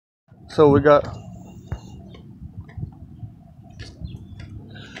So we got a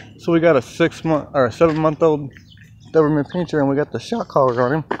 6-month or a 7-month-old Doberman Pinscher, and we got the shock collar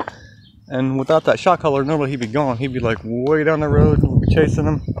on him. And without that shock collar, normally he'd be gone. He'd be like way down the road, and we'd be chasing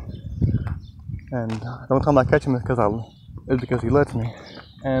him. And the only time I catch him is because he lets me.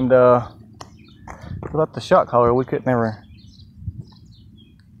 And without the shock collar, we could never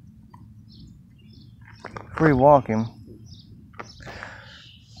free walk him,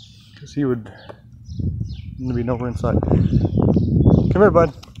 because he would be nowhere in sight. Come here,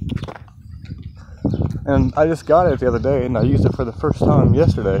 bud. And I just got it the other day, and I used it for the first time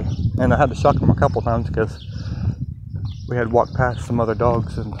yesterday, and I had to shock him a couple times because we had walked past some other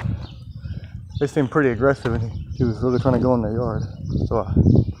dogs and they seemed pretty aggressive, and he was really trying to go in their yard. So I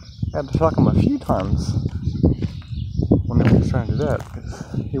had to shock him a few times when he was trying to do that, because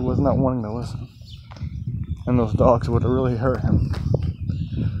he was not wanting to listen, and those dogs would have really hurt him.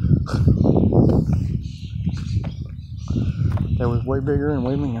 That was way bigger and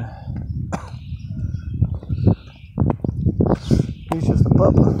way meaner. He's just a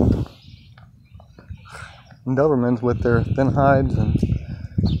pup. And Dobermans, with their thin hides and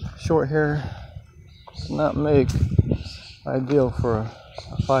short hair, do not make ideal for a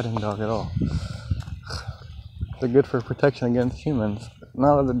fighting dog at all. They're good for protection against humans, but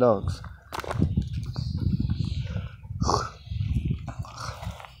not other dogs.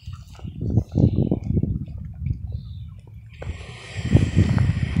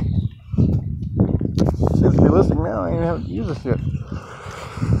 Seems to be listening now. I ain't even have to use this yet.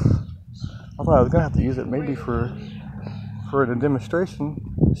 I thought I was gonna have to use it maybe for the demonstration.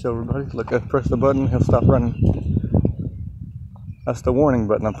 Show everybody. Look, I press the button, he'll stop running. That's the warning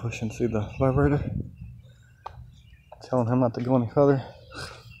button I'm pushing. See the vibrator? Telling him not to go any further.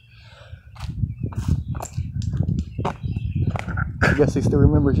 I guess he still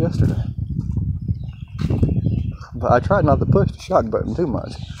remembers yesterday. But I tried not to push the shock button too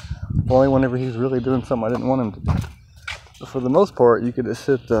much. Only whenever he's really doing something I didn't want him to do. But for the most part, you could just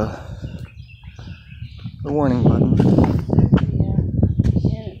hit the warning button.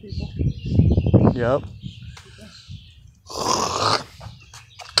 Yep.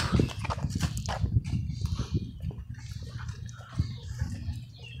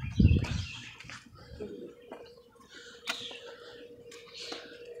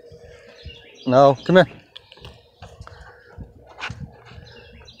 No, come here.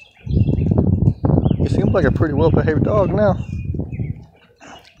 He seems like a pretty well-behaved dog now.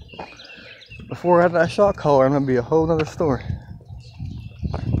 Before I had that shock collar, it'd be a whole other story.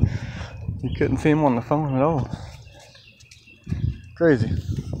 You couldn't see him on the phone at all. Crazy.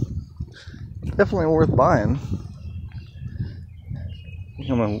 Definitely worth buying.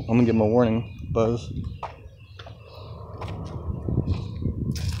 I'm gonna get my warning buzz.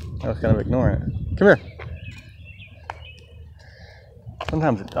 I was kind of ignoring it. Come here.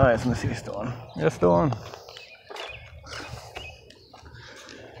 Sometimes it dies. Let me see if it's still on. Yeah, it's still on.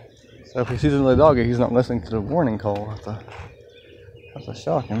 So if he sees another dog, he's not listening to the warning call. That's a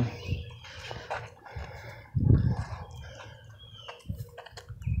shocking.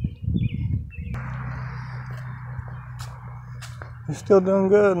 He's still doing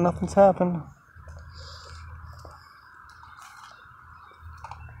good. Nothing's happened.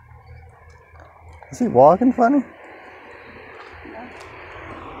 Is he walking funny? Yeah.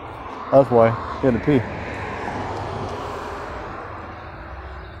 That's why he had to pee.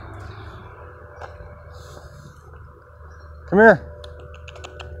 Come here.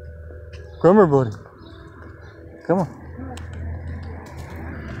 Come here, buddy. Come on.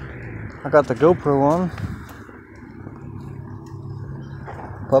 I got the GoPro on.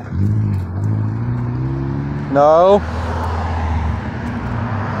 Pup. No.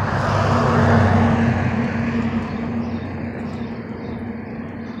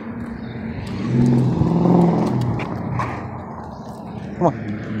 Come on.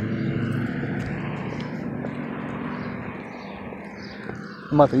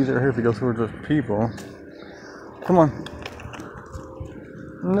 I'm about to use it right here if he goes towards those people. Come on.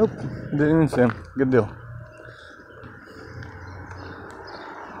 Nope. Didn't even see him. Good deal.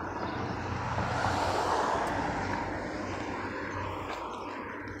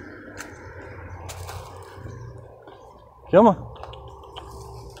 Come on.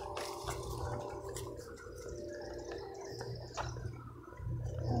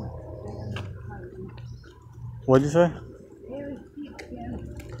 What'd you say?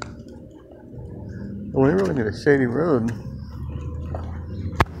 Well, we really need a shady road.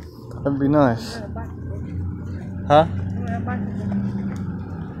 That'd be nice. Huh?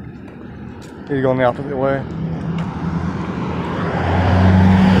 He's going the opposite way.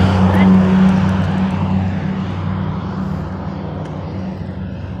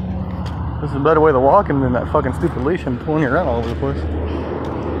 a better way to walk him than that fucking stupid leash and pulling you around all over the place.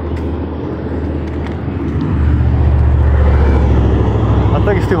 I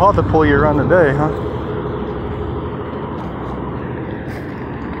think it's too hot to pull you around today, huh?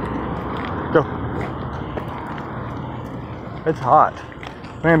 Go. It's hot.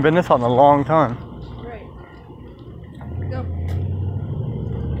 We ain't been this hot in a long time. Right. Go.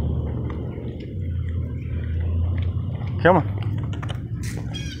 Come on.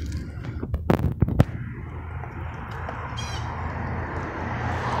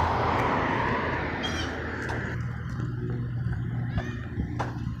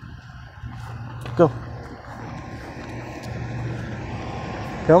 Go.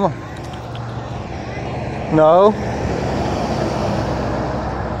 Come on. No.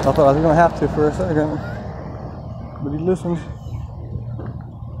 I thought I was gonna have to for a second, but he listened.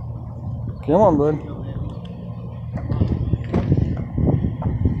 Come on, bud.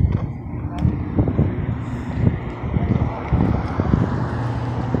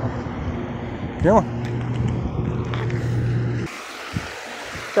 Come on.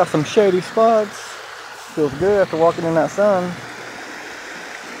 Got some shady spots. Feels good after walking in that sun.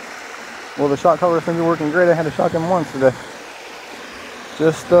 Well, the shock collar seems to be working great. I had to shock him once today.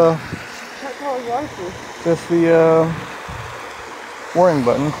 Just Shock collar waterproof. just the warning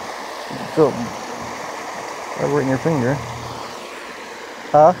button. Feel right in your finger.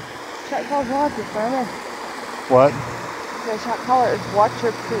 Huh? Shock collar waterproof, remember? What? The shock collar is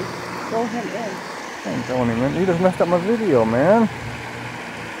waterproof. Throw him in. I ain't telling him, man. You just messed up my video, man.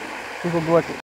 People be like,